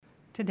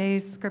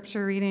Today's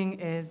scripture reading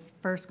is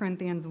 1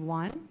 Corinthians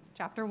 1,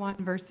 chapter 1,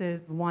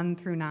 verses 1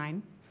 through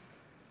 9.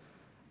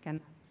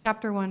 Again,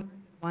 chapter 1,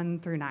 1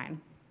 through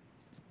 9.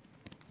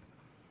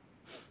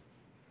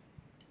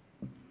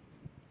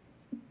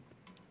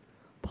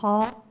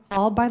 Paul,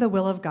 called by the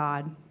will of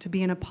God to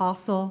be an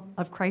apostle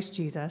of Christ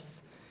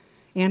Jesus,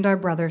 and our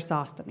brother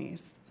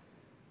Sosthenes,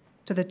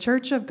 to the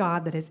church of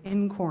God that is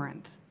in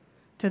Corinth,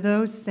 to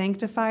those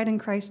sanctified in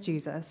Christ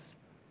Jesus,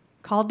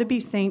 called to be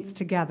saints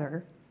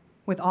together,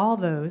 with all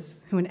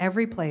those who in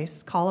every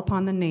place call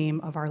upon the name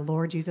of our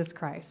Lord Jesus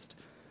Christ,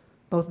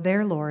 both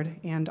their Lord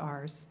and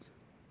ours.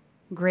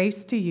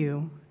 Grace to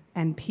you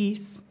and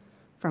peace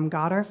from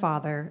God our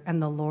Father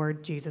and the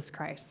Lord Jesus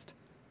Christ.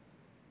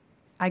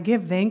 I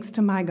give thanks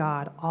to my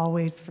God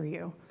always for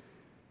you,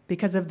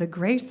 because of the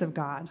grace of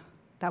God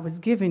that was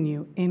given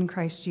you in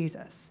Christ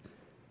Jesus,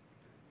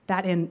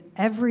 that in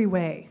every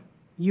way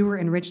you were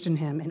enriched in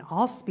him in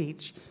all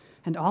speech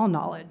and all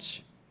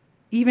knowledge,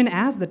 even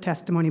as the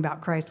testimony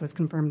about Christ was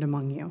confirmed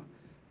among you,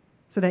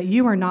 so that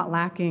you are not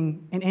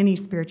lacking in any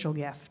spiritual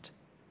gift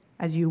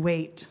as you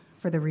wait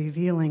for the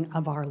revealing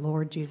of our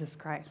Lord Jesus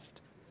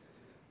Christ,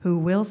 who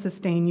will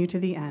sustain you to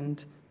the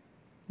end,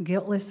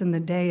 guiltless in the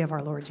day of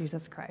our Lord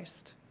Jesus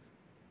Christ.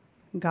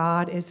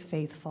 God is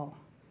faithful,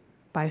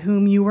 by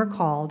whom you were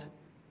called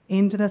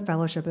into the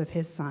fellowship of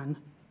his Son,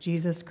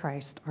 Jesus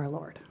Christ our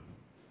Lord.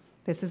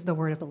 This is the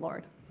word of the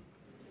Lord.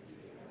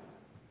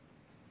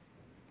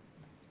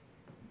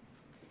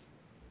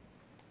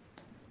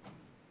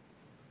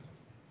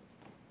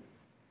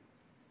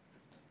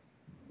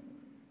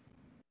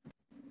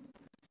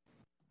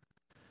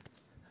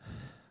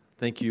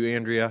 Thank you,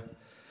 Andrea,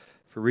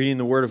 for reading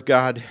the Word of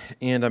God,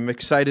 and I'm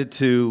excited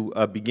to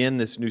begin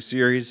this new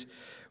series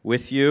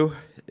with you.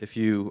 If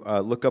you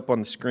look up on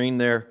the screen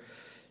there,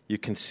 you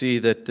can see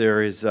that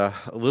there is a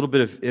little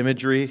bit of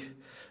imagery.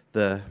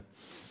 The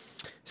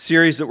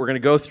series that we're going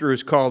to go through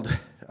is called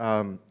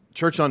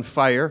Church on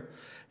Fire.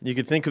 And you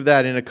can think of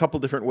that in a couple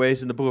different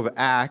ways. In the book of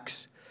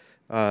Acts,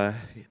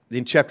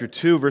 in chapter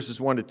 2,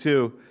 verses 1 to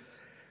 2,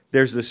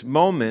 there's this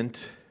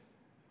moment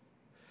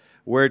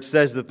where it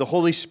says that the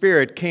Holy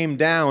Spirit came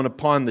down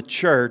upon the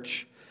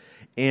church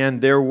and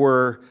there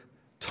were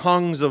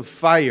tongues of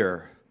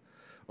fire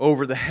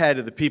over the head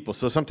of the people.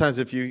 So sometimes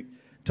if you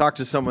talk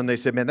to someone, they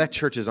say, man, that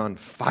church is on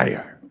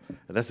fire.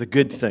 That's a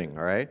good thing,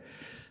 all right?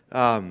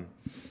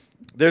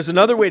 There's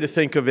another way to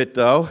think of it,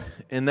 though,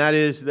 and that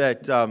is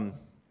that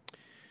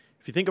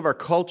if you think of our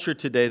culture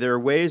today, there are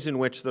ways in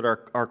which that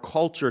our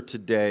culture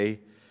today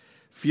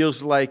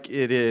feels like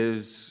it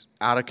is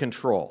out of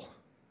control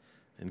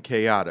and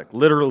chaotic.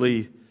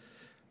 Literally,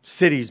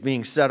 cities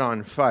being set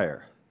on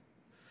fire.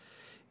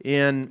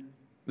 And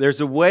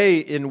there's a way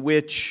in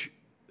which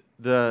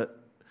the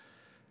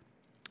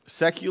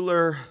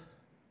secular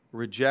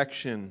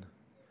rejection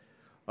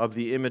of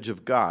the image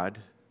of God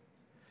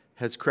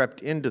has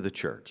crept into the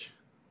church,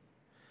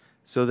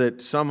 so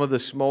that some of the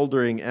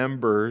smoldering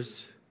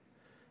embers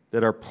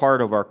that are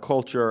part of our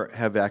culture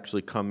have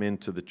actually come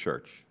into the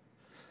church.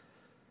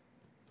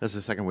 That's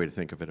the second way to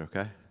think of it,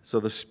 okay? So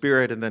the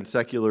spirit and then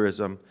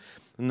secularism.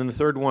 And then the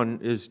third one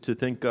is to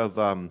think of,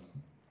 I'll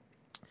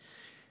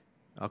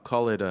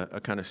call it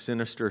a kind of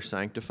sinister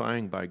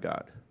sanctifying by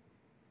God.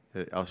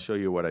 I'll show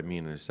you what I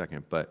mean in a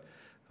second. But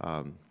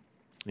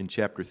in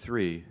chapter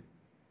 3,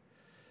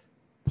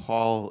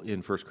 Paul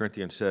in 1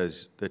 Corinthians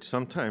says that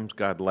sometimes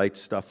God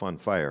lights stuff on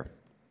fire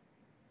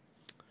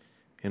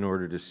in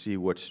order to see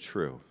what's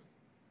true,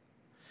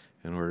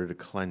 in order to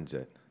cleanse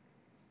it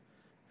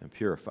and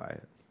purify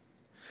it.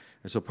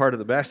 And so part of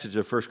the message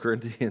of 1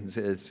 Corinthians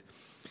is,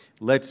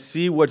 let's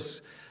see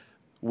what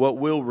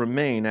will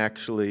remain,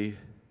 actually,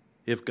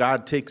 if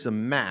God takes a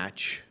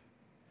match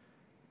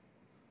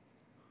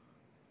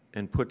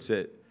and puts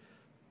it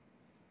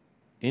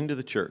into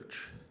the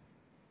church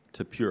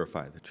to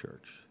purify the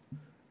church.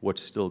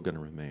 What's still going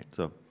to remain?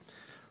 So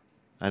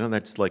I know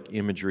that's like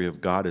imagery of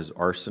God as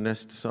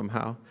arsonist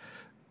somehow,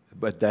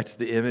 but that's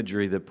the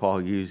imagery that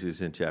Paul uses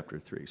in chapter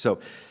 3. So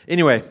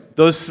anyway,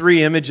 those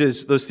three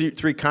images, those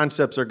three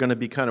concepts are going to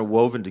be kind of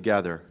woven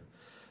together.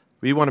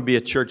 We want to be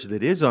a church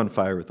that is on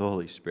fire with the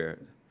Holy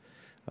Spirit.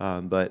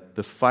 But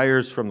the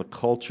fires from the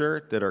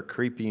culture that are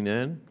creeping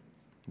in,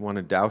 we want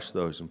to douse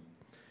those and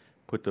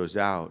put those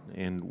out.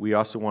 And we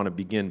also want to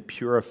begin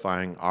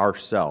purifying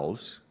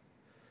ourselves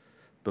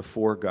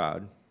before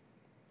God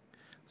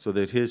so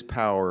that his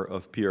power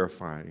of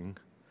purifying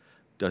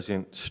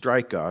doesn't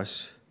strike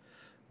us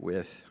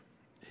with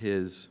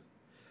his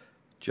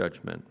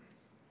judgment.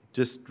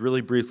 Just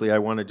really briefly, I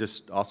want to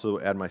just also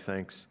add my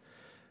thanks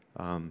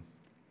to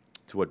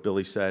what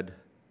Billy said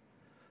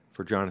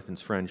for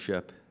Jonathan's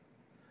friendship.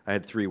 I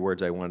had 3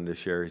 words I wanted to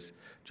share.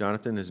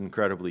 Jonathan is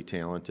incredibly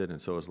talented,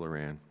 and so is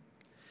Loran.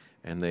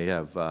 And they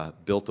have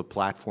built a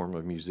platform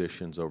of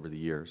musicians over the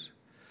years.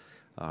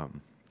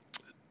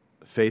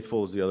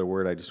 Faithful is the other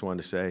word I just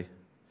wanted to say.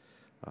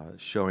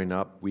 Showing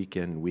up week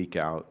in, week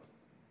out.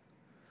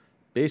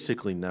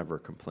 Basically never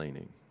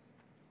complaining.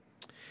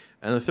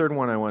 And the third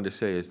one I wanted to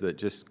say is that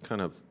just kind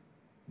of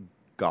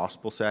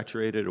gospel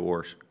saturated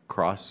or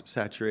cross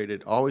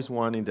saturated, always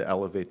wanting to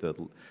elevate the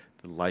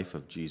life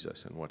of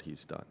Jesus and what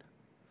he's done.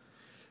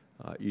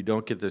 You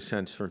don't get the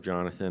sense from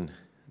Jonathan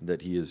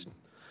that he is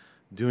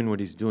doing what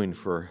he's doing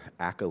for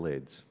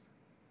accolades,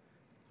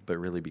 but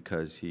really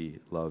because he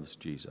loves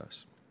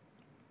Jesus.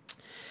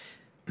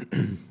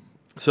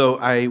 So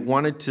I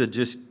wanted to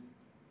just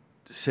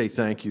say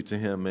thank you to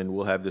him, and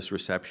we'll have this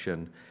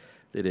reception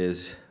that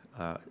is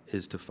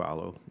to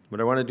follow. What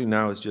I want to do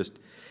now is just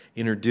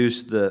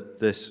introduce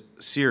this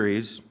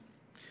series.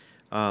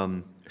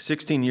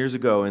 16 years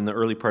ago, in the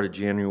early part of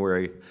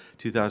January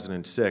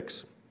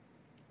 2006,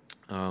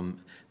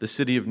 the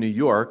city of New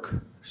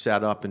York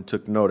sat up and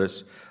took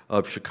notice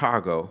of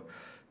Chicago,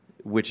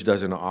 which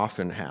doesn't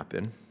often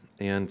happen.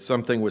 And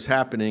something was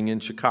happening in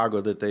Chicago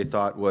that they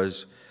thought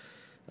was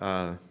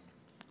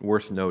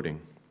worth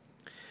noting.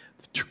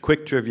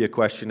 Quick trivia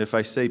question. If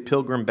I say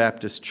Pilgrim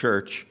Baptist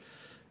Church,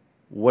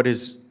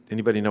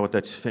 anybody know what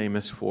that's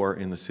famous for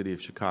in the city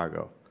of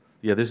Chicago?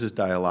 Yeah, this is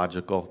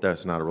dialogical.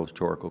 That's not a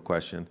rhetorical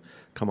question.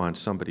 Come on,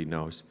 somebody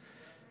knows.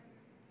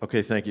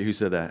 Okay, thank you. Who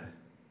said that?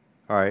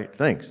 All right,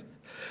 thanks,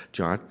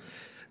 John.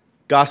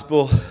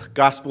 Gospel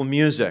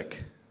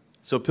music.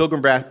 So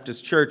Pilgrim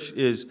Baptist Church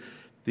is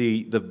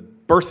the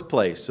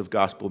birthplace of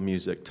gospel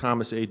music.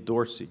 Thomas A.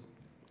 Dorsey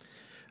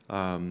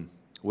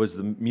was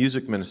the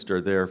music minister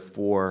there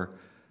for,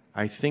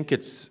 I think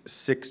it's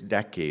 6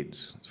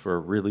 decades, for a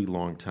really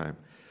long time.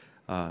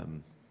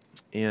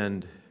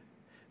 And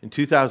in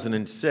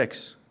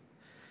 2006,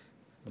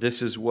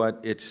 this is what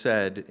it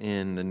said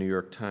in the New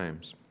York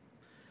Times.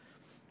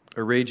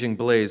 A raging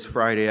blaze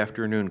Friday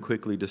afternoon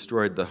quickly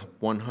destroyed the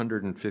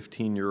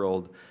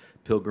 115-year-old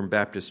Pilgrim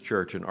Baptist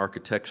Church, an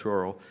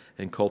architectural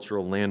and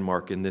cultural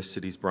landmark in this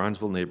city's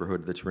Bronzeville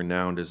neighborhood that's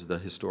renowned as the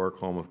historic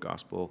home of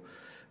gospel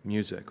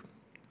music.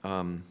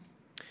 It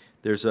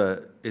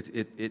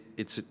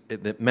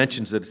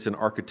mentions that it's an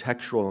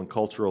architectural and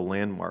cultural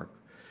landmark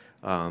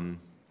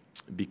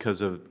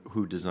because of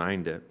who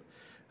designed it.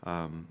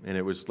 And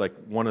it was like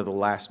one of the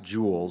last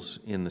jewels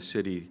in the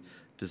city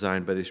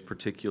designed by this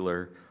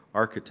particular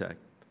architect.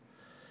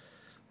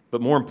 But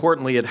more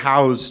importantly, it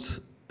housed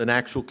an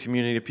actual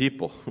community of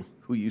people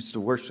who used to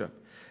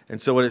worship.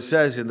 And so what it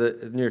says,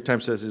 the New York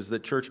Times says, is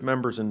that church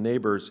members and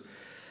neighbors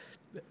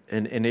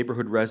and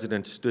neighborhood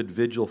residents stood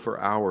vigil for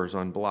hours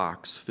on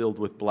blocks filled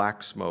with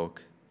black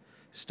smoke,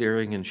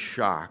 staring in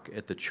shock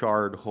at the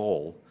charred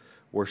hole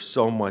where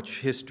so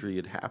much history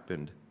had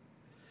happened,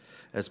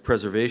 as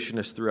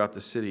preservationists throughout the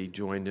city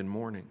joined in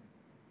mourning.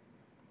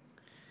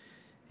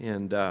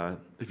 And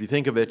if you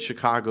think of it,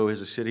 Chicago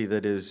is a city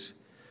that is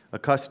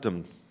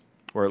accustomed,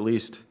 or at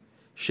least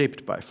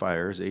shaped by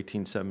fires.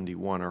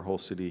 1871, our whole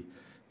city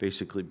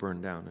basically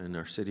burned down, and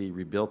our city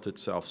rebuilt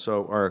itself.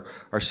 So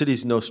our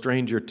city's no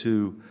stranger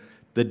to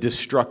the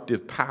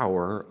destructive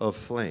power of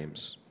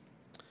flames.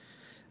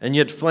 And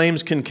yet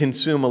flames can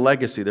consume a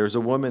legacy. There's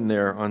a woman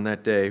there on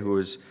that day who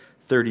was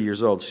 30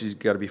 years old. She's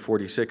got to be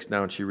 46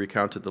 now, and she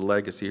recounted the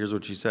legacy. Here's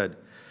what she said.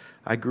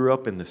 I grew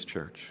up in this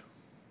church.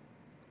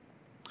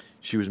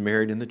 She was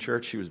married in the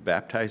church. She was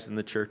baptized in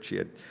the church. She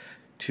had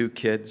 2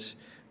 kids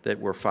that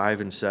were 5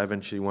 and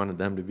 7. She wanted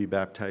them to be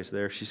baptized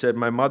there. She said,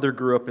 my mother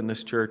grew up in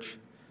this church.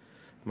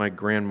 My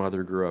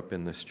grandmother grew up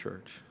in this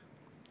church.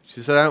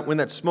 She said, when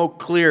that smoke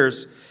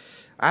clears,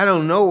 I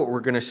don't know what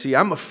we're going to see.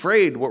 I'm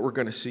afraid what we're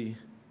going to see.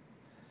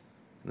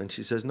 And then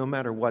she says, no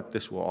matter what,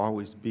 this will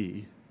always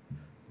be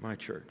my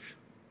church.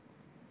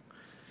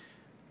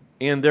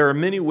 And there are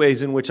many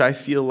ways in which I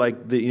feel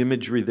like the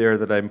imagery there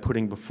that I'm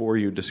putting before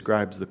you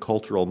describes the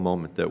cultural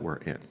moment that we're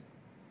in.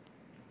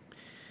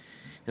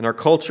 In our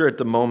culture at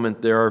the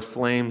moment, there are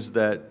flames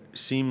that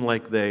seem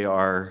like they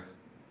are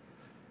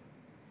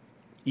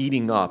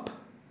eating up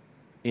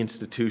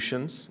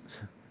institutions,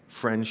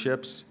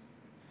 friendships,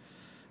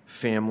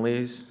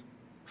 families,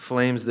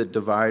 flames that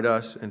divide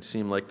us and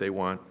seem like they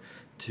want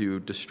to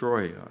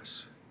destroy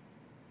us.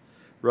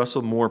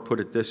 Russell Moore put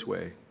it this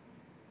way.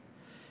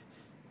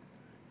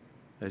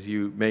 As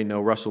you may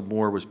know, Russell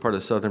Moore was part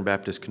of the Southern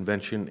Baptist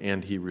Convention,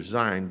 and he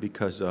resigned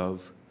because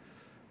of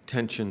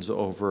tensions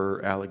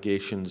over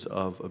allegations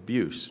of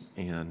abuse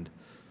and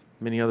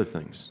many other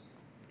things.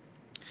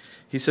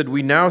 He said,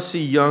 we now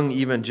see young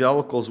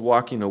evangelicals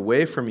walking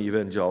away from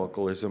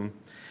evangelicalism,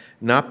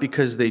 not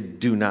because they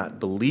do not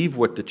believe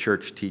what the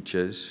church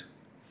teaches,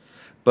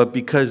 but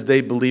because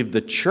they believe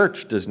the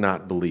church does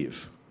not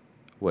believe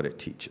what it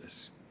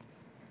teaches.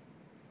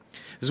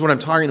 This is what I'm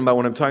talking about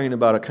when I'm talking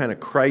about a kind of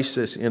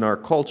crisis in our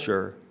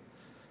culture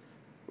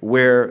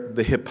where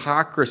the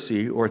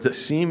hypocrisy or the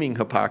seeming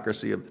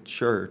hypocrisy of the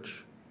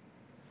church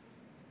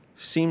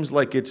seems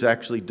like it's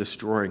actually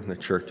destroying the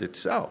church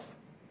itself.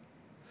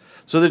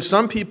 So that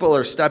some people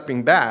are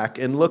stepping back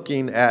and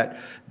looking at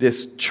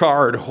this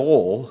charred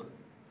hole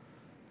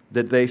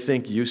that they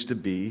think used to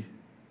be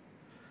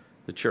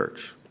the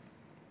church.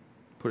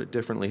 Put it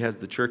differently, has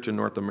the church in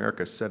North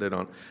America set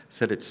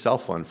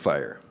itself on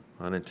fire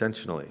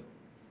unintentionally?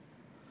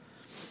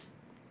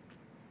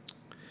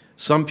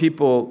 Some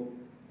people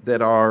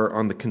that are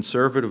on the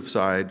conservative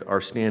side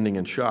are standing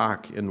in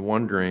shock and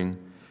wondering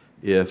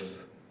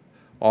if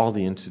all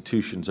the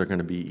institutions are going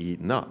to be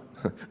eaten up.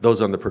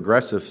 Those on the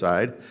progressive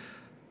side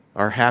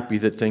are happy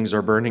that things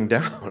are burning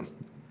down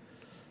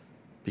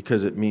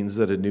because it means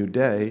that a new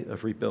day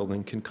of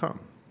rebuilding can come.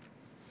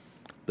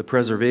 The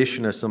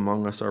preservationists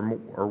among us are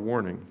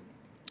warning.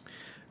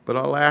 But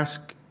I'll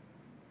ask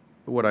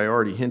what I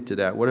already hinted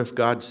at. What if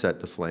God set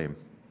the flame?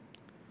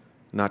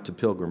 Not to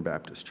Pilgrim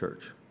Baptist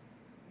Church.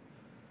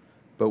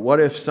 But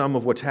what if some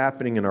of what's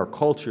happening in our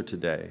culture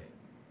today,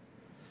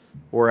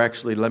 or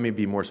actually, let me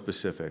be more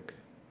specific,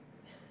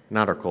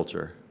 not our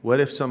culture. What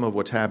if some of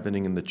what's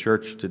happening in the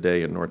church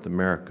today in North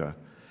America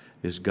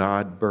is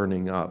God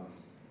burning up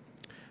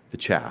the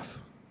chaff,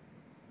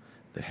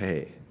 the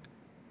hay?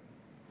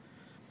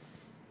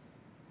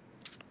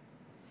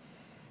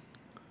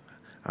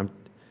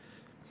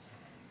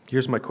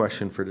 Here's my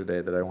question for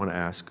today that I want to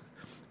ask.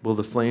 Will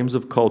the flames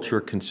of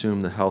culture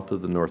consume the health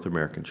of the North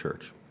American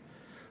church?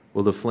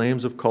 Will the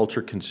flames of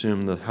culture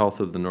consume the health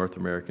of the North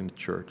American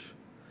church?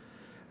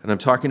 And I'm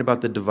talking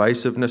about the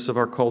divisiveness of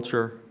our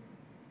culture,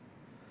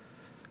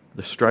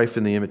 the strife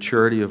and the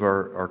immaturity of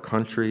our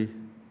country,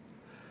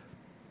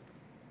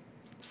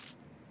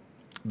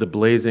 the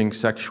blazing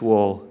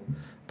sexual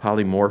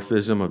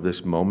polymorphism of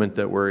this moment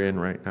that we're in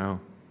right now.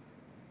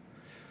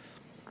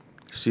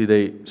 See,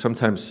 they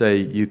sometimes say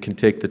you can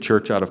take the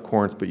church out of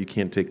Corinth, but you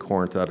can't take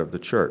Corinth out of the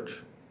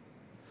church.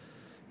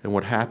 And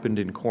what happened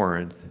in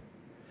Corinth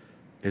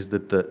is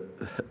that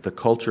the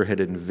culture had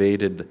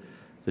invaded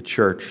the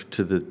church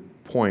to the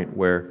point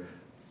where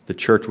the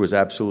church was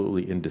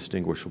absolutely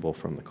indistinguishable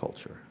from the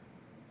culture.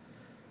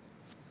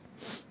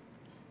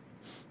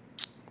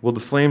 Will the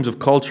flames of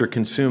culture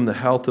consume the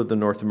health of the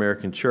North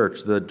American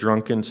church, the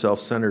drunken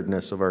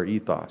self-centeredness of our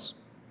ethos,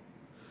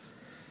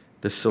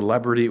 the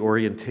celebrity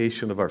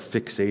orientation of our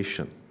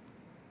fixation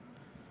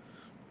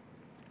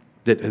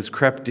that has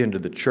crept into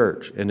the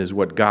church and is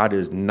what God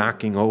is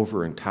knocking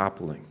over and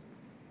toppling?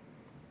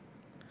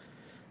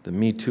 The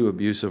Me Too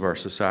abuse of our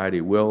society.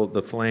 Will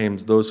the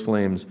flames, those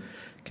flames,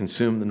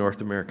 consume the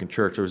North American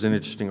church? There was an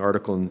interesting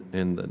article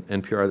in the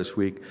NPR this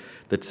week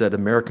that said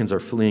Americans are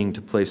fleeing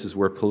to places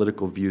where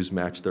political views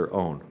match their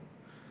own.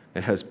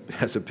 It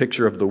has a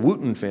picture of the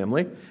Wooten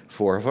family,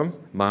 4 of them,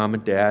 mom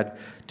and dad,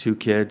 2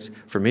 kids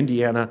from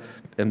Indiana,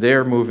 and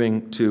they're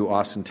moving to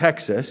Austin,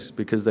 Texas,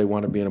 because they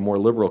want to be in a more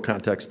liberal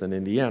context than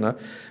Indiana.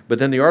 But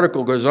then the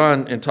article goes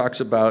on and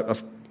talks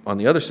about, on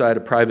the other side,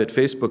 a private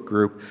Facebook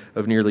group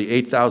of nearly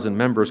 8,000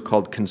 members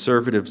called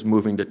Conservatives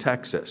Moving to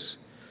Texas.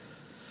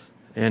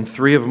 And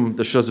 3 of them,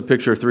 this shows a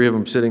picture of 3 of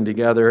them sitting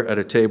together at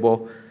a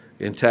table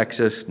in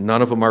Texas.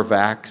 None of them are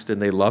vaxxed, and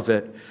they love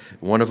it.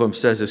 One of them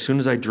says, as soon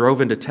as I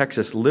drove into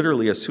Texas,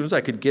 literally as soon as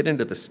I could get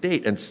into the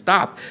state and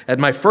stop at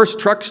my first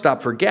truck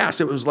stop for gas,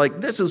 it was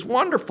like, this is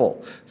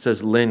wonderful,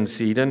 says Lynn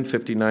Seaton,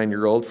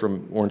 59-year-old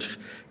from Orange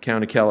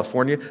County,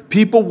 California.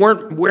 People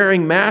weren't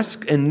wearing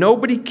masks, and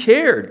nobody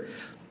cared.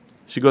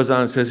 She goes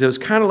on and says, it was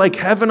kind of like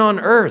heaven on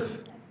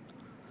earth.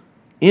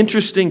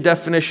 Interesting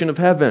definition of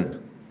heaven.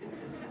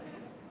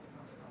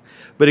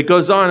 But it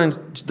goes on, and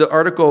the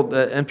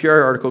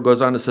NPR article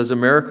goes on and says,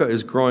 America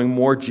is growing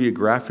more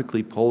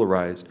geographically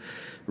polarized.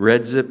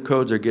 Red zip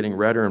codes are getting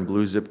redder and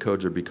blue zip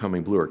codes are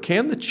becoming bluer.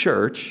 Can the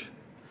church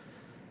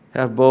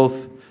have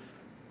both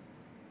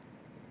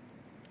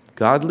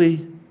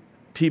godly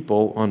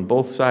people on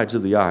both sides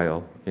of the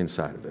aisle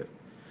inside of it?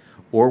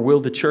 Or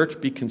will the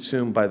church be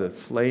consumed by the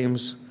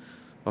flames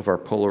of our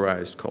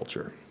polarized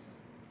culture?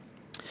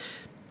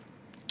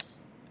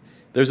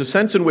 There's a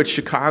sense in which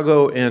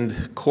Chicago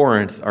and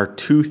Corinth are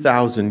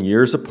 2,000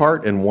 years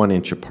apart and 1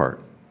 inch apart.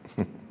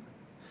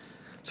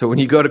 So when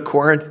you go to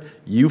Corinth,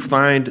 you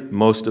find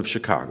most of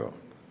Chicago.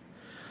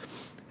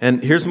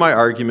 And here's my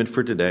argument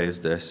for today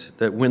is this,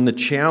 that when the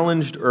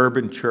challenged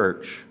urban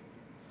church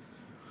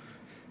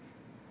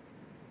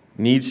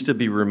needs to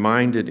be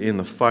reminded in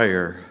the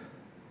fire,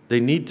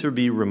 they need to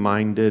be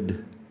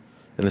reminded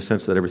in the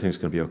sense that everything's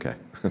going to be okay,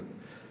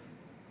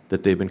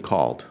 that they've been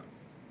called,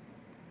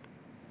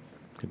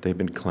 that they've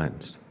been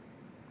cleansed,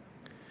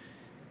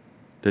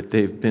 that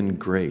they've been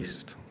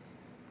graced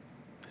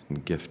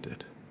and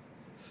gifted,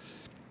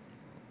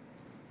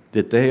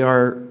 that they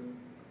are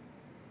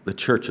the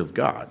church of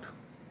God,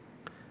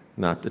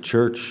 not the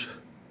church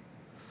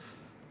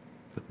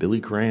of Billy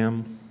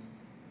Graham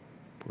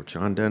or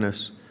John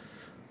Dennis.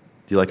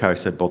 Do you like how I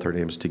said both our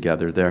names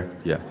together there?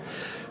 Yeah.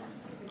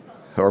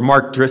 Or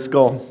Mark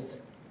Driscoll.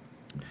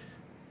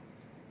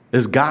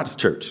 Is God's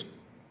church.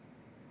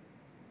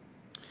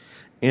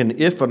 And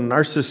if a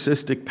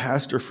narcissistic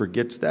pastor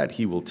forgets that,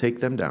 he will take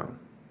them down.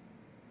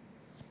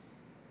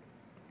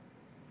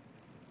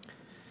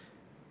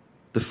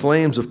 The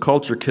flames of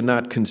culture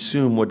cannot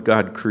consume what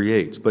God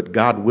creates, but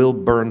God will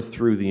burn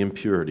through the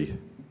impurity.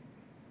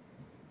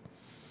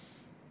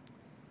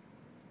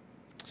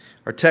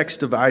 Our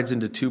text divides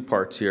into 2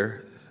 parts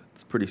here.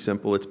 It's pretty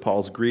simple. It's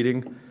Paul's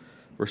greeting,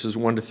 verses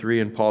 1 to 3,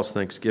 and Paul's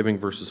thanksgiving,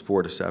 verses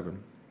 4 to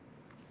 7.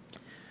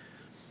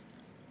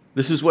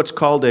 This is what's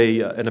called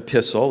an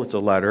epistle. It's a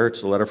letter.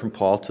 It's a letter from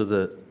Paul to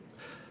the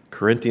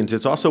Corinthians.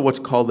 It's also what's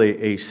called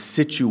a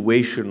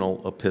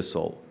situational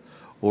epistle,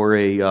 or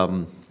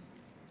we'll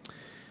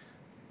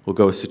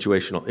go with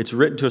situational. It's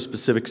written to a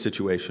specific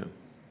situation.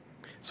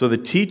 So the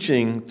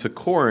teaching to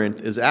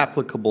Corinth is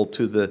applicable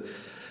to the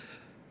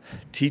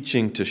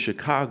teaching to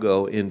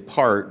Chicago in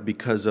part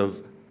because of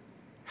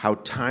how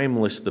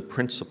timeless the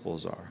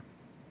principles are.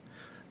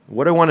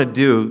 What I want to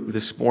do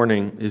this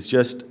morning is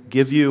just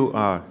give you,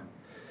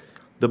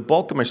 the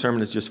bulk of my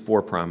sermon is just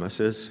 4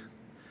 promises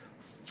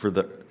for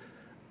the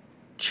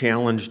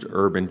challenged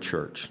urban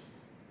church,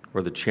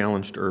 or the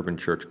challenged urban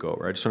church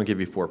goer. I just want to give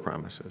you 4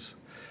 promises.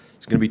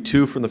 It's going to be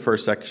 2 from the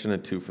first section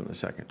and 2 from the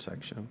second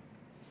section.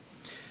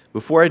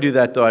 Before I do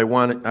that, though, I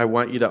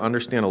want you to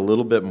understand a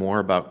little bit more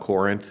about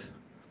Corinth,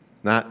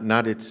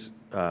 not its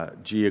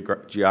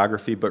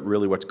geography, but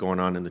really what's going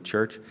on in the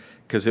church,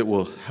 because it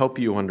will help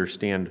you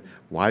understand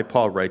why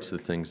Paul writes the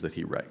things that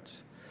he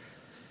writes.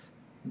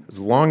 It's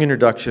a long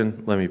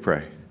introduction. Let me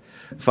pray.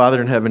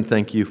 Father in heaven,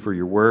 thank you for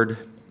your word,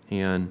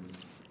 and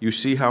you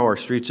see how our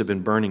streets have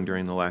been burning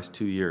during the last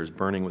 2 years,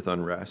 burning with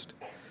unrest.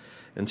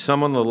 And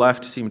some on the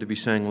left seem to be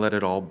saying, let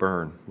it all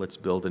burn, let's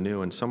build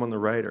anew. And some on the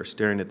right are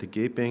staring at the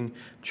gaping,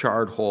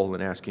 charred hole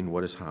and asking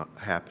what is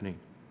happening.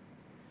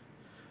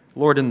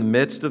 Lord, in the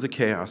midst of the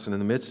chaos and in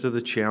the midst of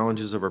the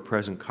challenges of our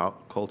present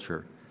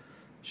culture,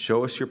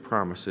 show us your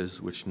promises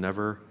which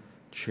never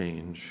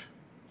change.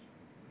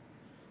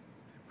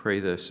 I pray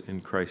this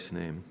in Christ's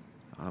name.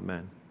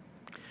 Amen.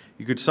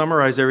 You could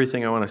summarize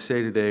everything I want to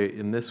say today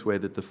in this way,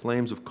 that the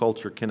flames of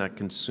culture cannot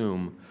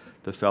consume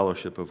the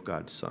fellowship of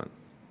God's Son.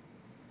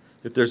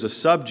 If there's a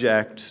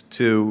subject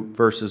to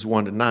verses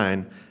 1 to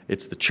 9,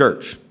 it's the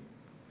church.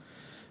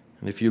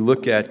 And if you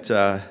look at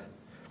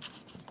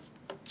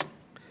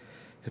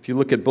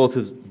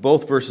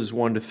both verses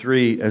 1 to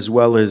 3 as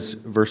well as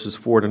verses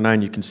 4 to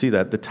 9, you can see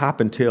that the top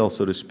and tail,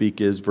 so to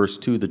speak, is verse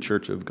 2, the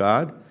church of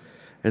God.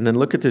 And then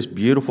look at this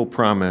beautiful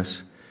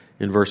promise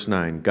in verse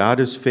 9. God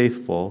is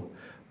faithful,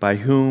 by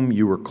whom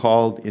you were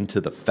called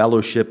into the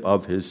fellowship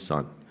of his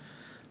Son.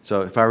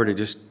 So if I were to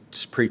just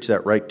preach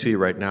that right to you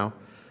right now,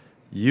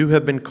 you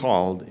have been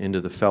called into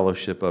the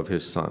fellowship of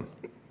his Son.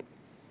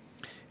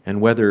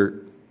 And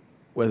whether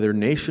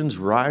nations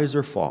rise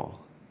or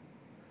fall,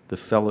 the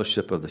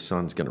fellowship of the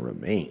Son's going to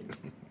remain.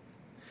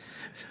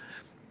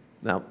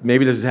 Now,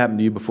 maybe this has happened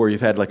to you before.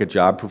 You've had like a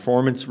job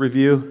performance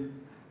review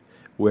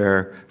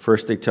where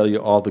first they tell you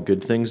all the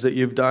good things that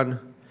you've done,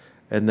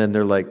 and then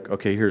they're like,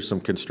 okay, here's some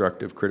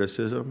constructive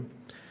criticism.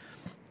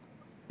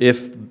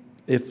 If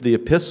the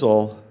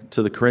epistle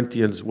to the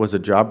Corinthians was a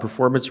job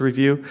performance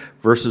review,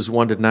 verses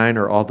 1 to 9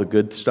 are all the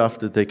good stuff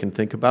that they can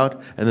think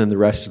about, and then the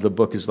rest of the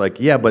book is like,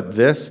 yeah, but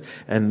this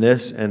and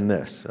this and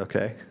this,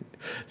 okay?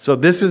 So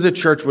this is a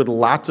church with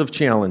lots of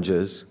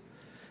challenges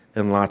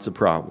and lots of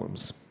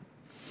problems.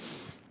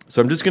 So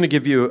I'm just going to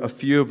give you a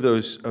few of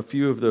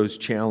those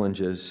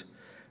challenges.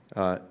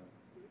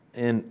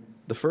 And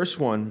the first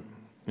one,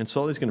 and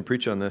Sully's going to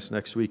preach on this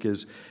next week,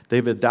 is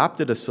they've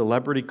adopted a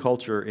celebrity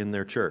culture in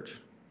their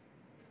church.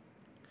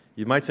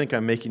 You might think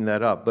I'm making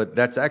that up, but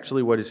that's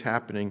actually what is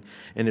happening,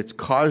 and it's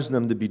caused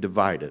them to be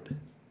divided,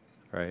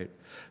 right?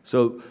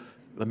 So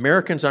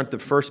Americans aren't the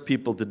first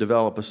people to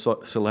develop a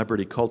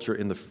celebrity culture.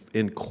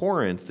 In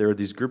Corinth, there are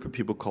these group of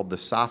people called the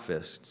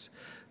Sophists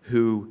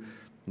who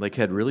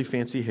had really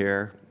fancy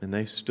hair, and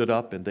they stood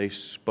up and they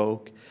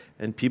spoke,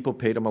 and people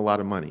paid them a lot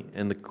of money.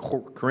 And the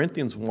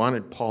Corinthians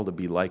wanted Paul to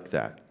be like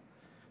that.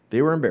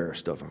 They were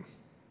embarrassed of him.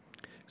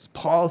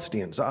 Paul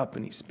stands up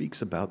and he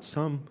speaks about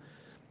some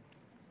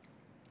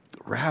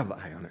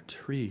rabbi on a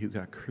tree who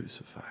got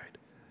crucified.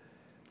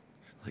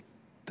 Like,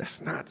 that's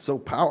not so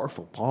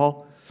powerful,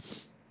 Paul.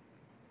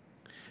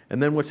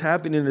 And then what's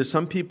happening is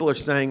some people are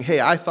saying, hey,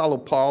 I follow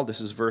Paul.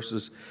 This is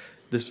verse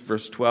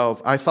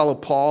 12. I follow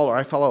Paul, or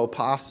I follow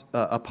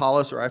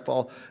Apollos, or I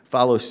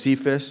follow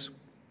Cephas.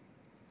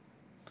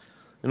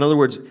 In other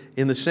words,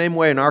 in the same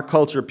way in our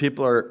culture,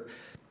 people are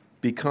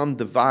become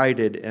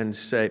divided and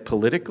say,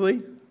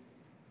 politically,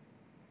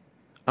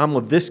 I'm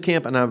of this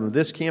camp and I'm of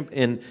this camp,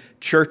 and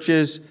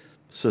churches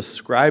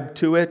subscribe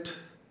to it,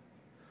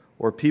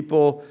 or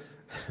people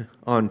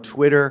on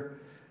Twitter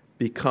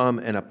become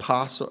an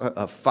apostle,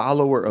 a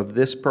follower of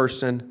this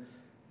person,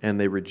 and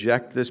they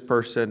reject this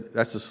person.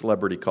 That's a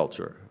celebrity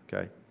culture,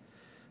 okay?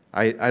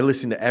 I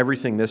listen to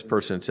everything this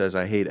person says.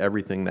 I hate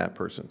everything that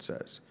person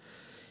says.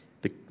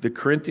 The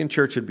Corinthian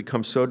church had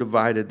become so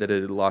divided that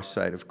it had lost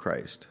sight of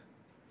Christ.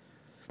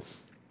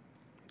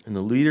 And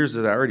the leaders,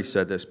 as I already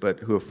said this, but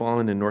who have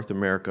fallen in North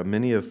America,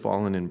 many have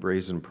fallen in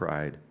brazen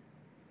pride.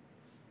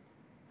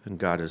 And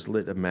God has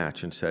lit a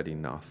match and said,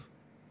 enough.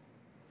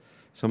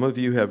 Some of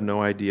you have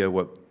no idea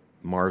what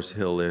Mars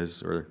Hill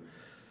is, or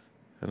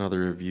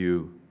another of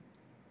you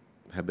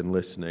have been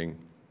listening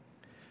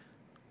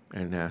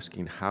and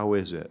asking, how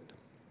is it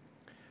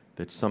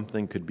that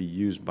something could be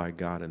used by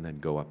God and then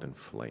go up in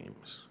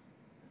flames?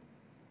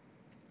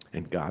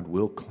 And God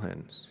will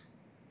cleanse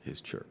his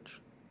church.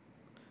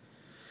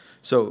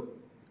 So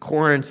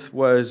Corinth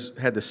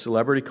had the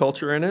celebrity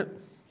culture in it.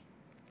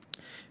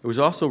 It was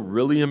also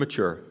really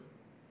immature.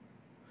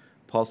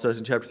 Paul says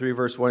in chapter 3,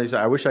 verse 1, he said,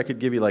 I wish I could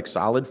give you like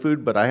solid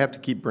food, but I have to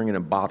keep bringing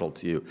a bottle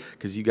to you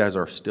because you guys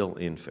are still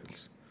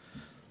infants.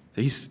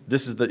 So he's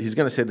going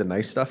to say the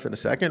nice stuff in a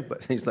second,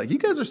 but he's like, you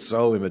guys are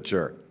so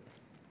immature.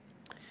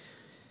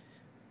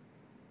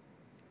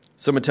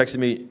 Someone texted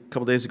me a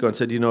couple days ago and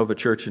said, do you know of a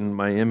church in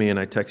Miami? And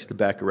I texted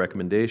back a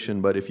recommendation.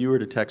 But if you were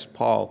to text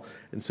Paul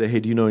and say, hey,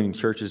 do you know any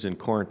churches in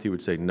Corinth? He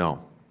would say,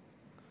 no.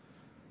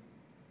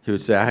 He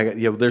would say,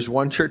 there's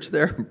one church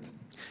there.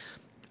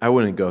 I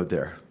wouldn't go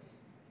there.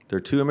 They're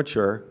too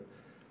immature.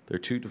 They're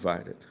too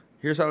divided.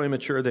 Here's how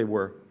immature they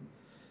were.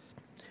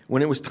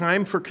 When it was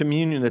time for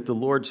communion at the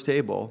Lord's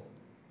table,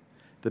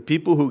 the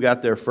people who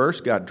got there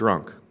first got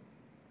drunk.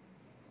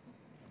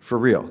 For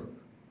real.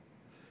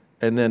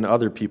 And then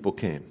other people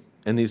came.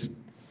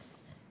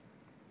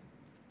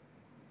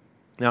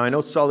 Now I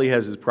know Sully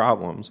has his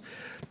problems,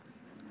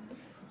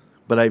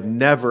 but I've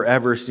never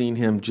ever seen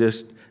him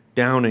just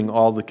downing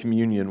all the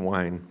communion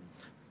wine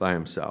by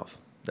himself.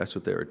 That's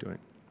what they were doing.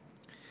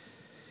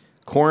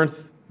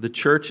 Corinth, the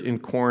church in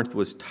Corinth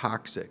was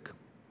toxic.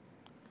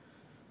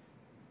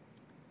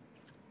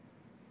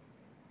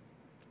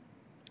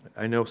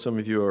 I know some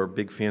of you are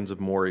big fans of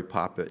Maury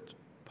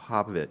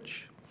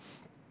Povich.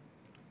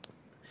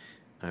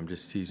 I'm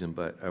just teasing,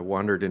 but I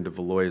wandered into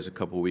Valois a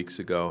couple weeks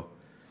ago,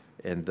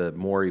 and the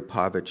Maury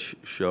Povich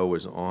show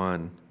was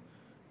on,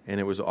 and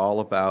it was all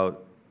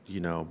about,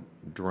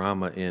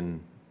 drama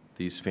in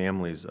these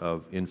families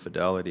of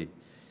infidelity.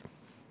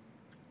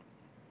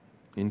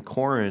 In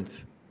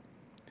Corinth,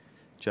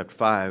 chapter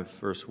 5,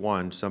 verse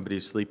 1,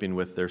 somebody's sleeping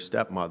with their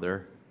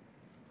stepmother.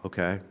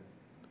 Okay,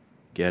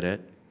 get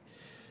it.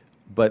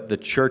 But the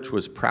church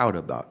was proud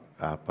about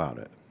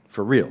it,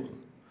 for real.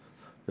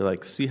 They're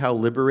like, see how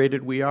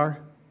liberated we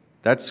are?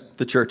 That's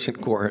the church in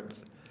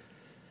Corinth.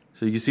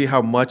 So you see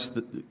how much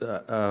the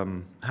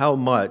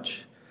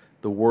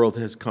world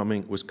was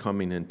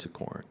coming into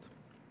Corinth.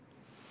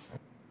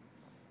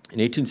 In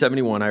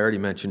 1871, I already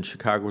mentioned,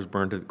 Chicago was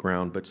burned to the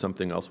ground, but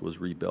something else was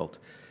rebuilt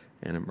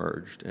and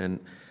emerged. And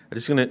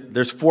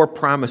there's 4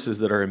 promises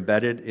that are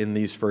embedded in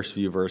these first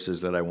few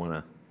verses that I want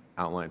to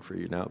outline for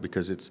you now,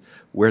 because it's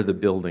where the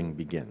building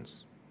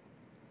begins.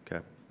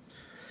 Okay?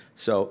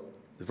 So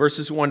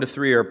verses 1 to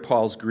 3 are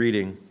Paul's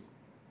greeting,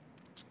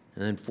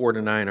 and then 4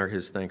 to 9 are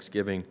his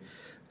thanksgiving.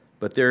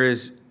 But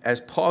as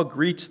Paul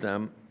greets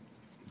them,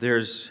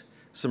 there's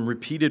some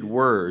repeated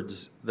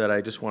words that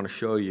I just want to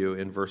show you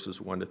in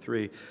verses 1 to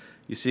 3.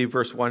 You see,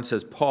 verse 1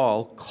 says,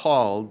 Paul,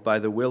 called by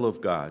the will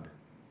of God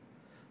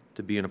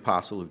to be an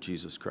apostle of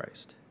Jesus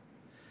Christ.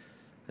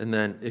 And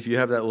then if you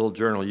have that little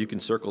journal, you can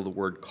circle the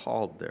word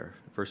called there.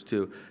 Verse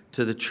 2,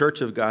 to the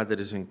church of God that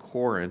is in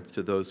Corinth,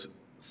 to those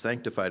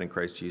sanctified in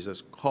Christ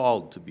Jesus,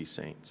 called to be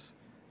saints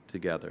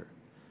together.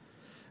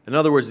 In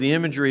other words, the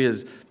imagery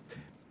is,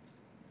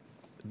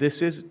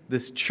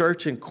 this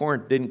church in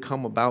Corinth didn't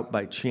come about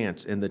by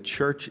chance, and the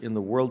church in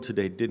the world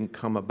today didn't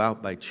come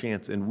about by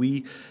chance. And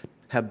we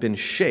have been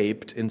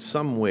shaped in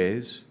some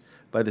ways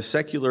by the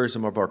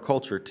secularism of our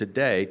culture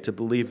today to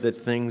believe that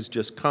things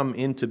just come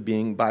into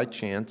being by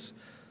chance.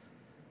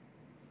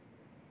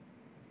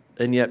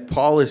 And yet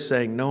Paul is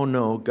saying,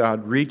 no,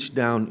 God reached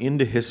down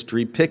into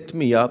history, picked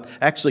me up,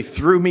 actually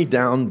threw me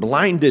down,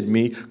 blinded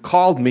me,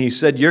 called me,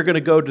 said, you're going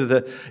to go to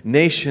the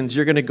nations,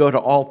 you're going to go to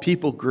all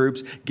people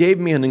groups, gave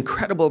me an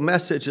incredible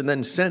message, and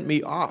then sent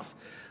me off.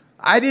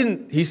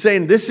 He's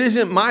saying, this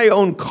isn't my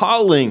own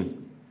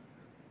calling.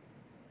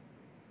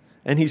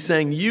 And he's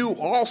saying, you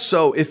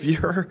also, if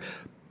you're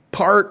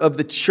part of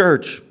the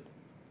church,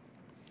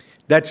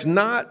 that's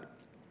not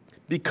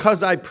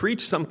because I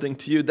preach something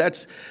to you,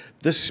 that's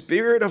the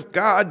Spirit of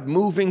God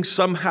moving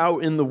somehow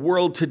in the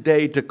world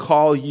today to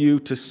call you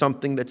to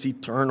something that's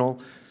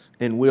eternal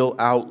and will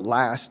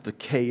outlast the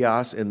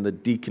chaos and the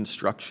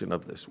deconstruction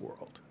of this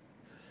world.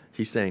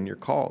 He's saying you're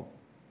called.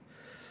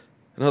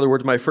 In other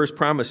words, my first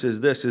promise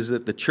is this, is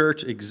that the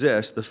church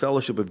exists, the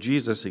fellowship of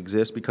Jesus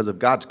exists because of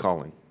God's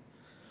calling.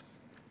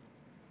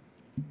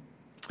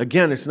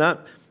 Again, it's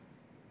not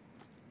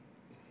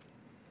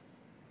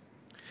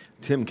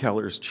Tim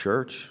Keller's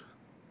church,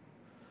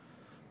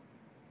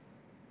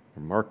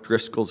 or Mark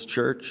Driscoll's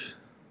church,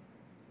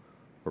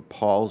 or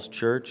Paul's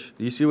church.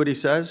 Do you see what he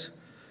says?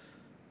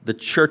 The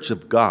church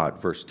of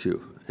God, verse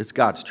 2. It's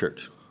God's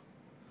church.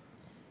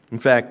 In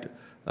fact,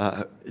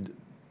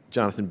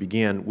 Jonathan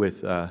began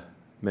with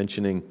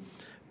mentioning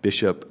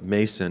Bishop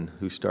Mason,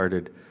 who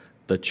started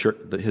the church.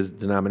 His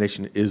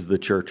denomination is the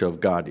Church of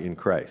God in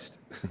Christ.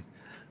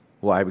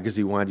 Why? Because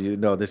he wanted you to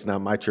know this is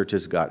not my church,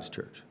 it's God's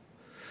church.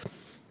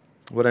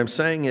 What I'm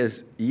saying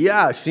is,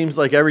 it seems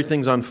like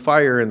everything's on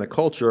fire in the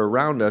culture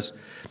around us,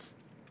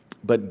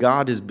 but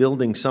God is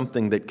building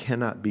something that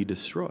cannot be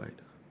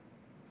destroyed.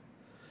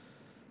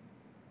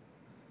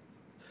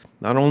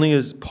 Not only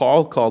is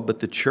Paul called,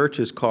 but the church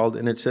is called,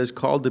 and it says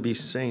called to be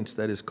saints,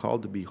 that is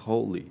called to be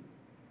holy.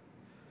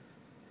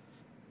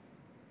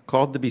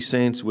 Called to be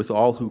saints with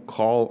all who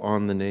call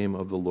on the name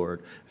of the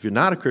Lord. If you're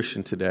not a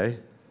Christian today,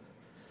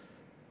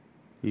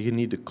 You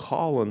need to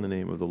call on the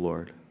name of the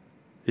Lord.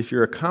 If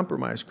you're a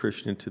compromised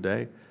Christian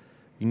today,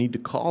 you need to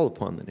call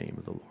upon the name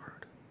of the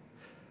Lord.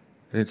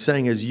 And it's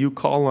saying as you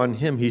call on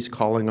him, he's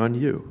calling on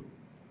you.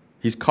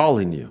 He's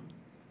calling you.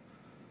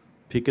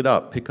 Pick it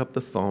up. Pick up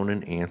the phone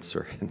and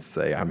answer and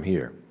say, I'm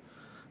here.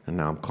 And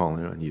now I'm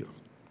calling on you.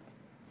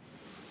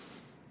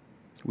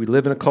 We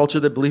live in a culture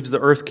that believes the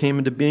earth came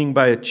into being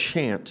by a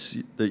chance,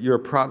 that you're a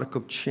product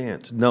of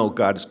chance. No,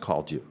 God has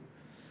called you.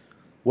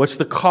 What's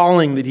the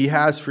calling that he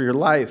has for your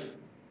life?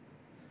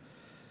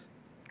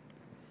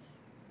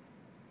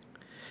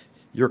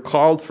 You're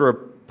called for a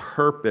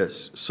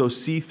purpose. So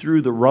see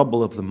through the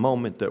rubble of the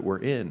moment that we're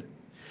in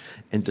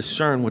and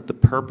discern what the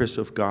purpose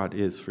of God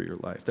is for your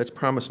life. That's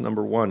promise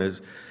number one,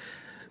 is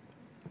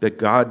that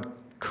God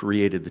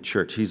created the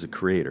church. He's a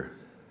creator.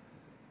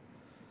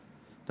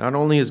 Not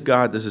only is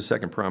God, this is the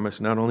second promise,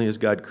 not only has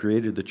God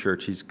created the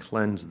church, he's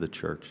cleansed the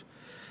church.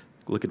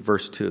 Look at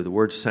verse 2. The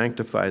word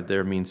sanctified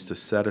there means to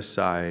set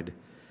aside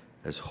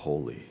as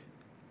holy.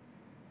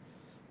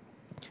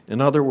 In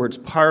other words,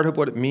 part of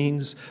what it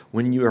means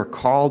when you are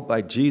called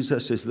by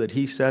Jesus is that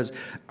he says,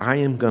 I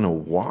am going to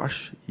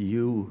wash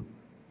you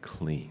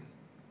clean.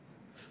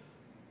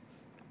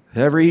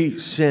 Every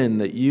sin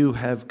that you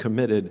have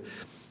committed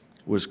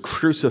was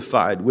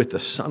crucified with the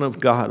Son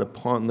of God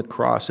upon the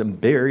cross and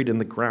buried in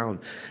the ground,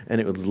 and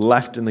it was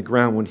left in the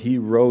ground when he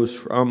rose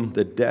from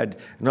the dead.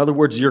 In other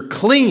words, you're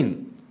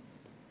clean.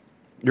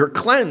 You're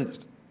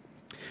cleansed.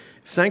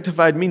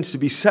 Sanctified means to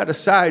be set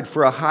aside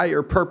for a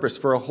higher purpose,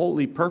 for a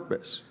holy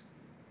purpose.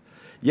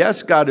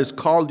 Yes, God has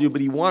called you, but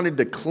he wanted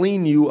to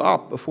clean you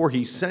up before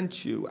he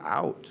sent you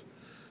out.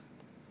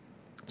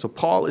 So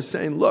Paul is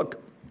saying,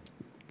 look,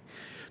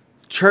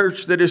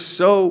 church that is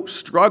so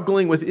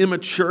struggling with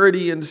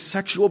immaturity and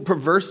sexual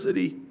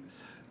perversity,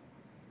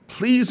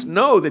 please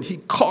know that he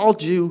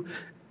called you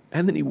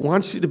and that he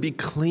wants you to be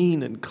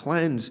clean and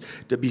cleansed,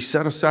 to be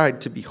set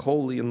aside, to be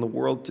holy in the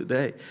world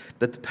today,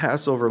 that the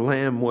Passover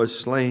lamb was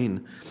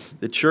slain.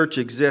 The church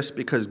exists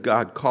because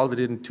God called it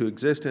into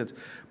existence,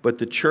 but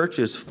the church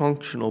is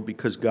functional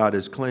because God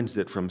has cleansed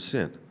it from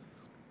sin.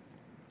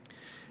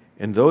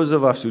 And those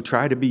of us who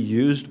try to be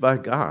used by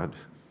God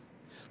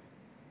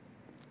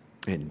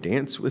and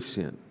dance with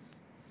sin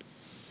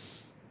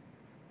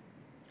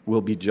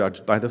will be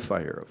judged by the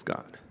fire of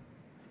God,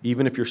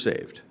 even if you're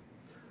saved.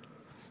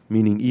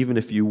 Meaning, even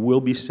if you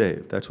will be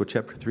saved. That's what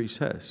chapter 3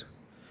 says.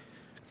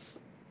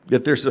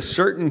 That there's a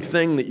certain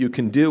thing that you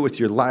can do with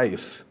your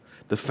life.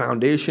 The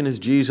foundation is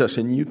Jesus,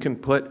 and you can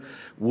put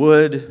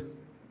wood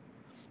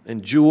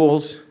and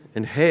jewels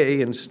and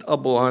hay and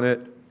stubble on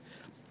it.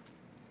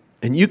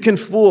 And you can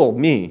fool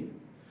me,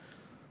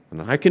 and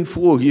I can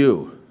fool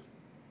you.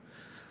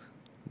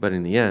 But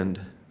in the end,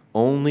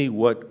 only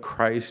what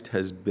Christ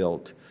has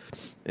built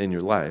in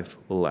your life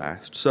will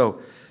last.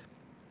 So,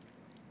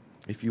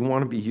 if you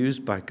want to be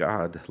used by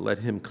God, let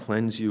him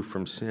cleanse you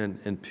from sin.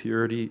 And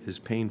purity is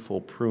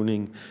painful.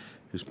 Pruning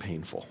is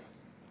painful.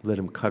 Let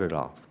him cut it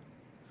off.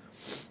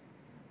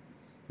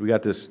 We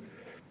got this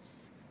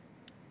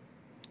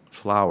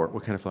flower.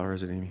 What kind of flower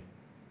is it, Amy?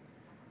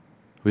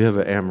 We have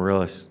an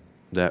amaryllis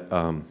that,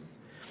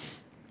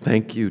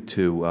 thank you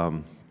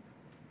to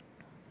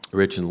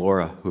Rich and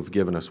Laura, who've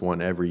given us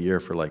one every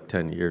year for like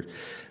 10 years.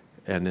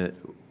 And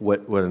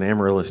what an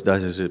amaryllis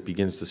does is it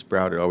begins to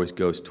sprout. It always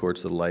goes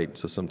towards the light.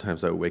 So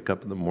sometimes I wake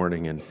up in the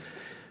morning and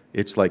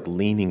it's like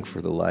leaning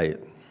for the light.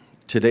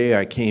 Today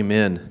I came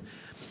in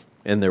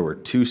and there were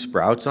 2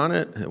 sprouts on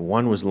it. And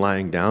one was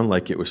lying down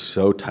like it was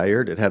so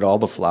tired. It had all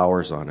the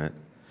flowers on it.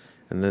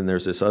 And then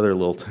there's this other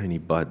little tiny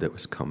bud that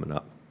was coming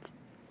up.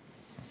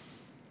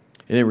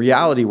 And in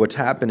reality, what's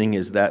happening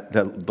is that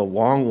the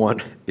long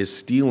one is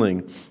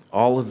stealing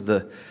all of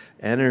the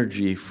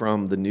energy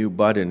from the new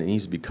bud and it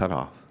needs to be cut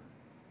off.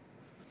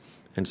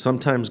 And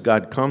sometimes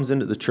God comes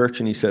into the church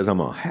and he says, I'm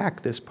going to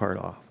hack this part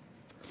off.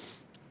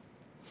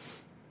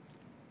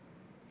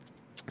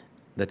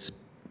 That's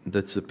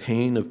the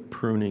pain of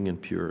pruning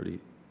and purity.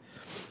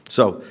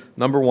 So,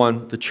 number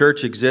one, the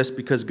church exists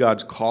because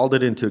God's called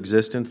it into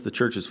existence. The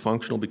church is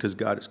functional because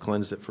God has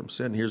cleansed it from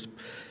sin. Here's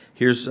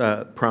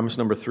promise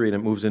number 3, and it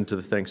moves into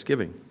the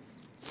Thanksgiving.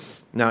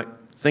 Now,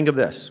 think of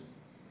this.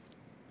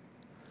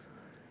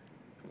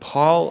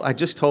 Paul, I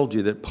just told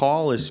you that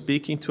Paul is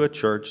speaking to a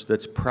church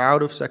that's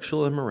proud of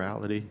sexual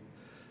immorality,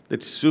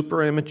 that's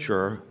super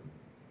immature,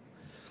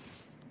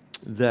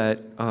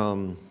 that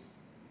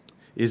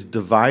is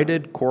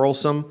divided,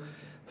 quarrelsome,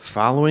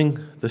 following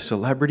the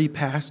celebrity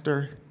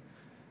pastor.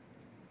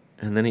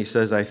 And then he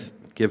says, I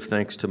give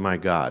thanks to my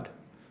God,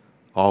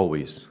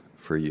 always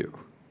for you.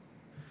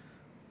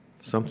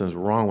 Something's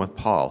wrong with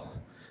Paul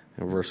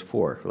in verse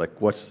 4. Like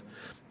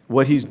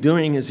what he's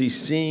doing is he's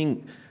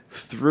seeing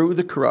through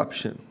the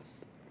corruption,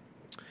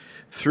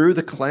 through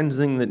the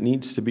cleansing that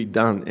needs to be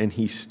done, and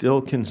he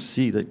still can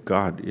see that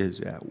God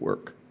is at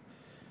work,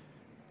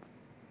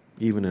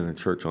 even in a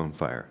church on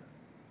fire.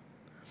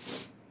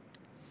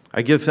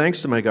 I give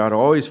thanks to my God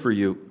always for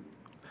you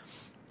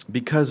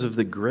because of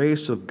the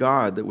grace of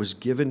God that was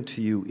given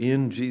to you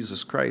in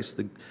Jesus Christ.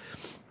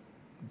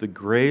 the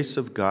grace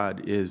of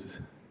God is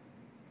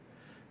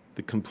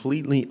the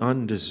completely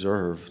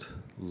undeserved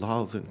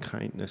love and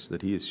kindness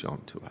that he has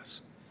shown to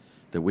us.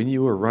 That when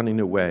you were running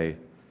away,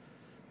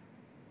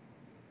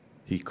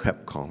 he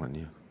kept calling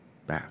you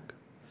back.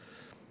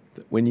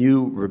 That when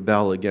you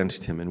rebel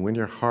against him and when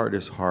your heart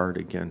is hard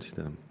against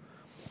him,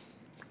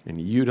 and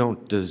you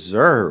don't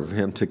deserve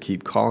him to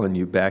keep calling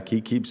you back,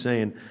 he keeps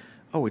saying,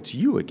 oh, it's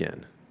you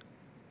again.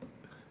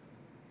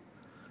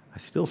 I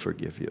still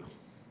forgive you.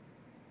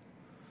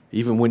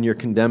 Even when you're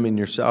condemning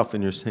yourself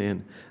and you're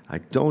saying, I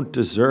don't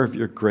deserve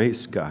your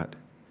grace, God.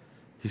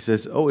 He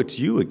says, oh, it's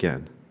you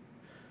again.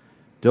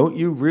 Don't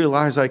you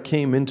realize I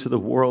came into the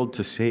world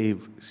to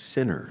save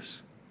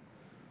sinners?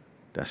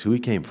 That's who he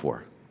came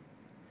for.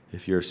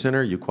 If you're a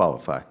sinner, you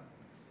qualify.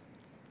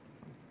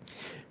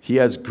 He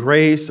has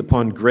grace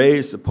upon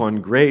grace upon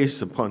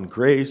grace upon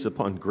grace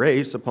upon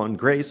grace upon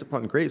grace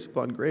upon grace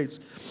upon grace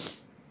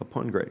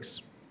upon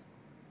grace.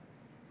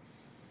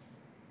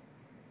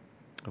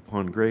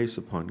 Upon grace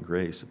upon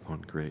grace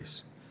upon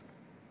grace.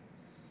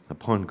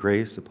 Upon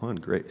grace upon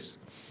grace.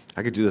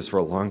 I could do this for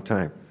a long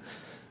time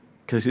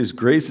because his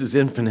grace is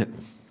infinite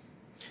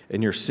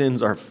and your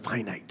sins are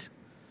finite.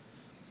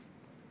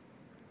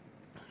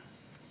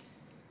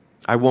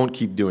 I won't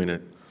keep doing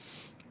it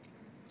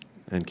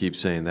and keep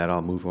saying that.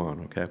 I'll move on,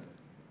 okay?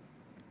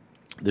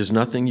 There's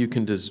nothing you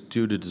can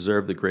do to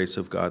deserve the grace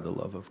of God, the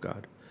love of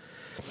God.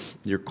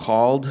 You're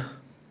called,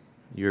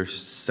 you're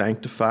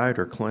sanctified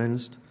or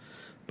cleansed,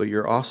 but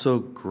you're also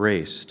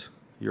graced.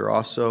 You're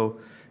also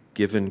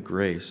given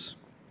grace.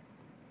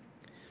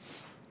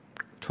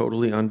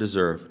 Totally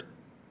undeserved.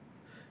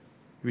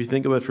 If you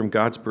think of it from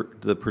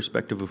the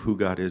perspective of who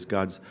God is,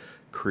 God's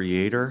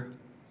creator,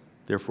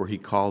 therefore he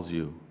calls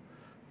you.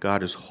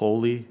 God is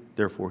holy,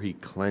 therefore he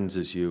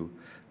cleanses you.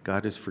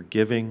 God is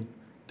forgiving,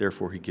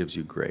 therefore he gives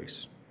you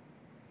grace.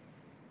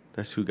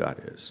 That's who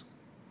God is.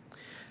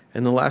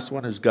 And the last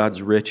one is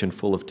God's rich and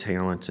full of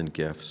talents and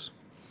gifts.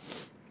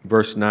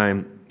 Verse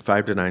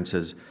 5-9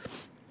 says,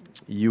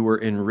 you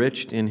were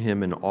enriched in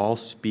him in all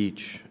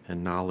speech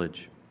and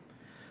knowledge,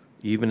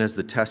 even as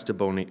the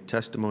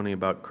testimony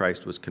about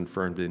Christ was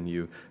confirmed in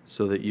you,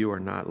 so that you are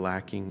not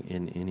lacking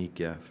in any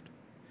gift.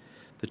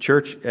 The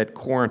church at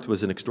Corinth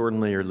was an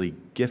extraordinarily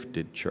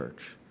gifted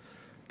church.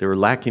 They were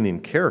lacking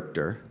in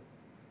character.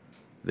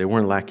 They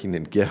weren't lacking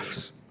in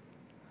gifts.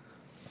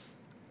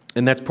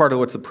 And that's part of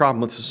what's the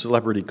problem with the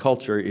celebrity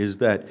culture is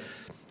that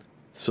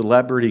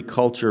celebrity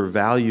culture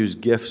values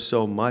gifts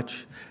so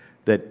much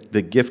that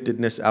the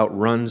giftedness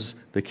outruns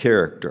the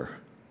character.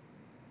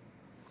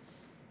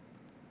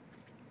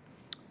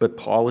 But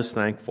Paul is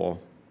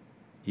thankful,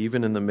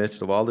 even in the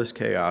midst of all this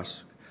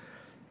chaos,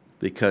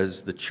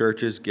 because the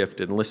church is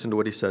gifted. And listen to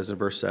what he says in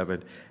verse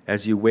 7.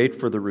 As you wait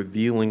for the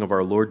revealing of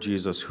our Lord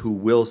Jesus, who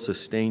will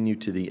sustain you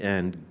to the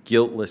end,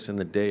 guiltless in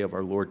the day of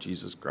our Lord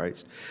Jesus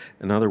Christ.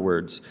 In other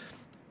words,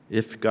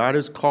 if God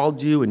has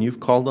called you and you've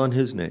called on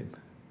his name,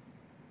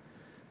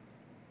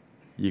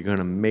 you're going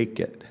to make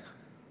it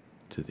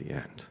to the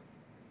end.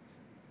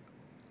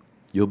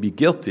 You'll be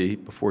guilty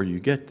before you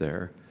get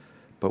there,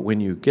 but when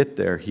you get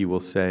there, he will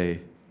say,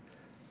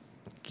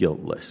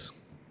 guiltless.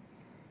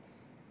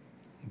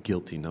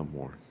 Guilty no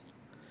more.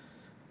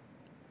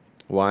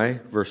 Why?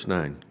 Verse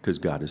 9, because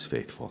God is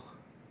faithful.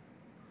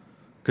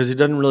 Because it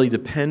doesn't really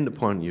depend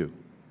upon you.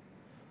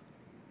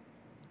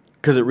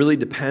 Because it really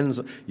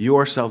depends,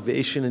 your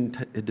salvation,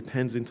 and it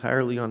depends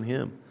entirely on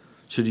him.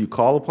 Should you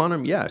call upon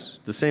him? Yes.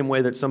 The same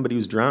way that somebody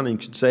who's drowning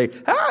should say,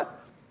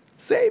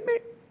 save me.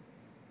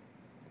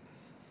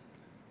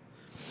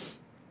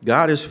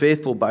 God is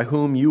faithful, by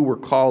whom you were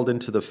called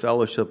into the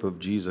fellowship of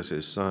Jesus,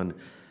 his Son,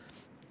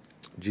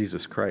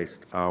 Jesus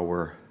Christ,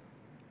 our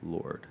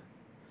Lord.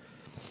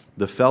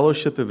 The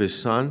fellowship of his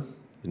Son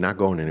is not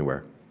going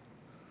anywhere.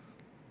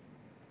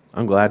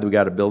 I'm glad we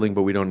got a building,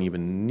 but we don't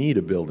even need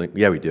a building.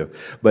 Yeah, we do.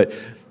 But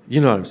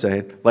you know what I'm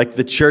saying? Like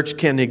the church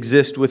can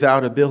exist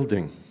without a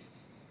building.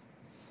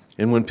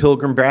 And when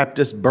Pilgrim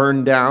Baptist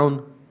burned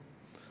down,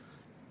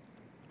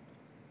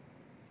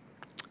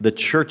 the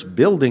church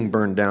building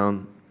burned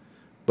down,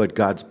 but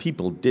God's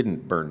people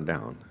didn't burn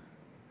down.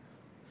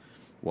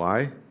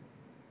 Why?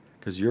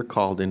 Because you're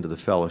called into the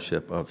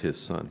fellowship of his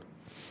Son.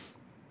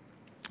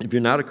 If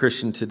you're not a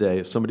Christian today,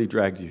 if somebody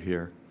dragged you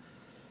here,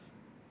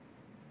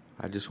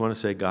 I just want to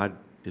say God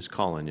is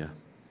calling you.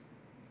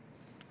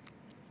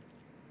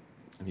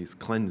 And he's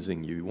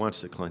cleansing you. He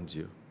wants to cleanse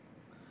you.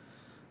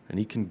 And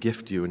he can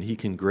gift you and he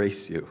can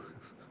grace you.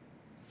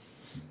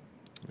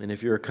 And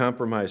if you're a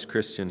compromised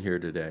Christian here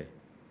today,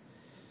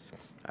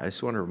 I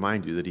just want to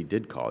remind you that he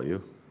did call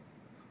you,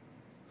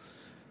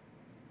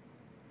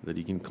 that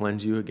he can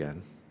cleanse you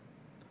again,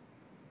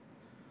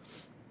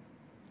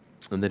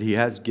 and that he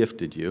has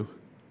gifted you,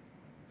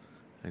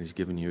 and he's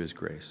given you his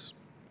grace.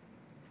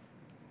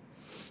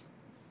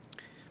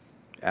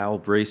 Al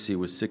Bracey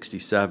was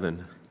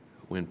 67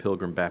 when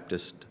Pilgrim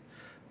Baptist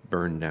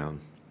burned down.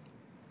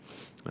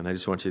 And I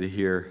just want you to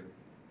hear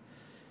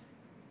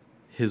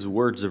his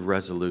words of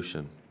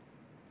resolution.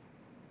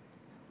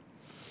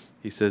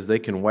 He says, they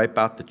can wipe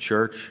out the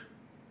church,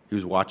 He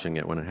was watching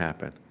it when it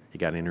happened. He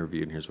got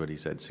interviewed, and here's what he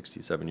said,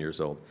 67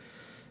 years old.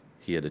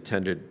 He had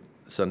attended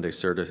Sunday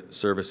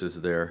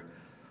services there,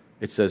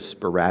 it says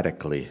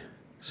sporadically,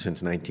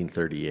 since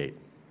 1938.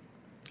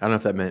 I don't know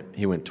if that meant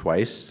he went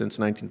twice since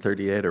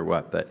 1938 or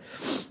what, but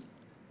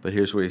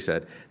here's what he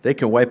said. They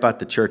can wipe out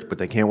the church, but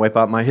they can't wipe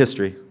out my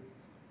history.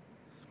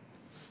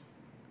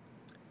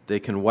 They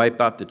can wipe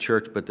out the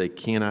church, but they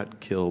cannot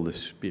kill the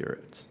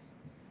Spirit.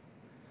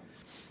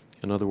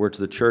 In other words,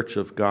 the church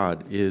of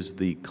God is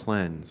the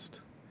cleansed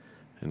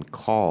and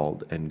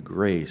called and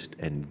graced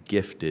and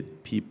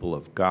gifted people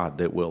of God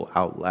that will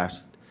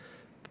outlast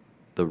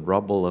the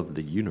rubble of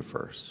the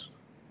universe.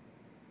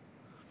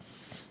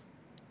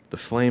 The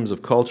flames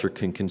of culture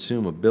can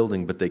consume a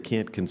building, but they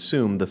can't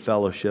consume the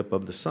fellowship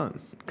of the Son,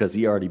 because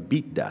he already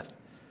beat death.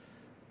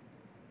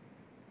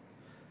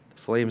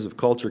 The flames of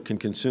culture can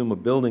consume a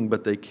building,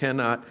 but they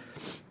cannot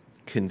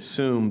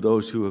consume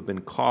those who have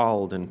been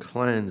called and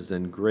cleansed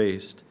and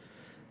graced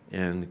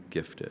and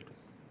gifted.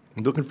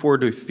 I'm looking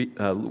forward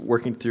to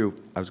working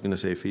through, I was going to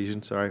say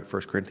Ephesians, 1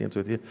 Corinthians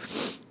with you,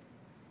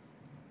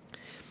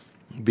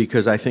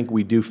 because I think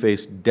we do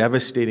face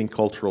devastating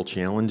cultural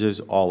challenges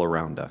all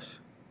around us.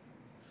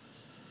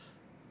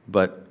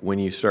 But when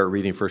you start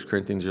reading 1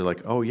 Corinthians, you're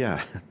like, oh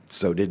yeah,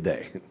 so did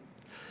they.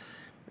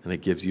 And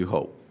it gives you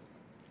hope.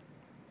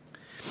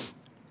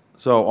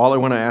 So all I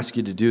want to ask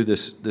you to do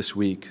this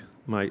week,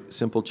 my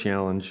simple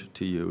challenge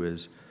to you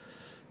is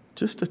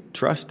just to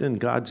trust in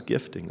God's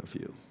gifting of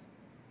you.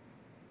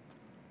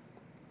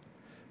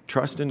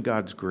 Trust in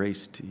God's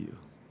grace to you.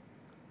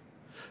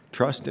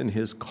 Trust in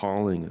his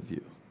calling of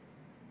you.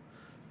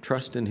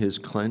 Trust in his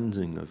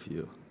cleansing of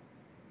you.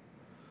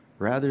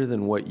 Rather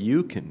than what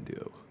you can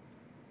do.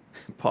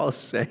 Paul is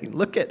saying,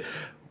 look at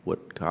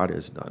what God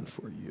has done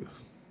for you.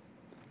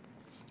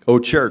 Oh,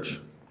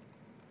 church,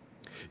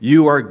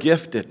 you are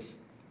gifted.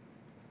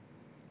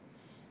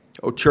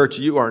 Oh, church,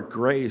 you are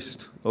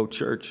graced. Oh,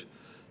 church,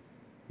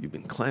 you've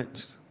been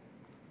cleansed.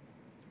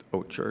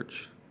 Oh,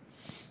 church,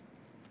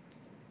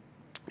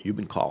 you've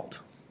been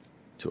called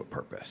to a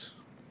purpose.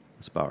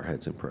 Let's bow our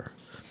heads in prayer.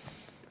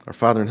 Our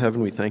Father in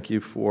heaven, we thank you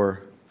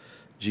for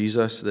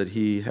Jesus, that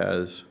he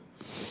has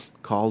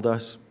called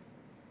us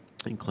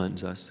and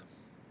cleansed us.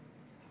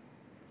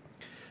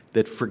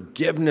 That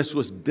forgiveness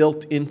was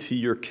built into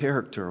your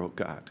character, oh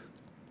God.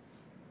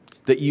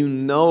 That you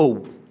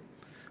know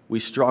we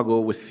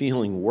struggle with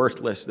feeling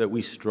worthless, that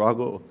we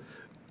struggle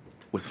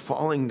with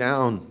falling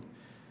down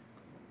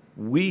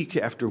week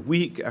after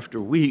week after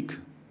week.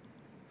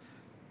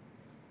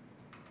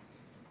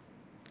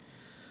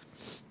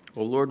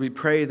 Oh Lord, we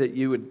pray that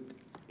you would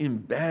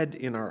embed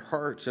in our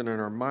hearts and in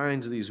our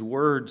minds these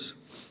words,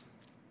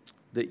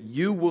 that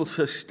you will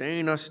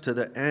sustain us to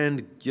the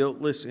end,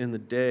 guiltless in the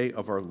day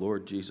of our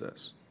Lord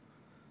Jesus.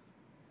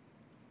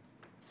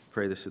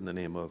 Pray this in the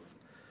name of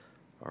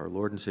our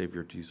Lord and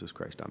Savior, Jesus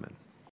Christ. Amen.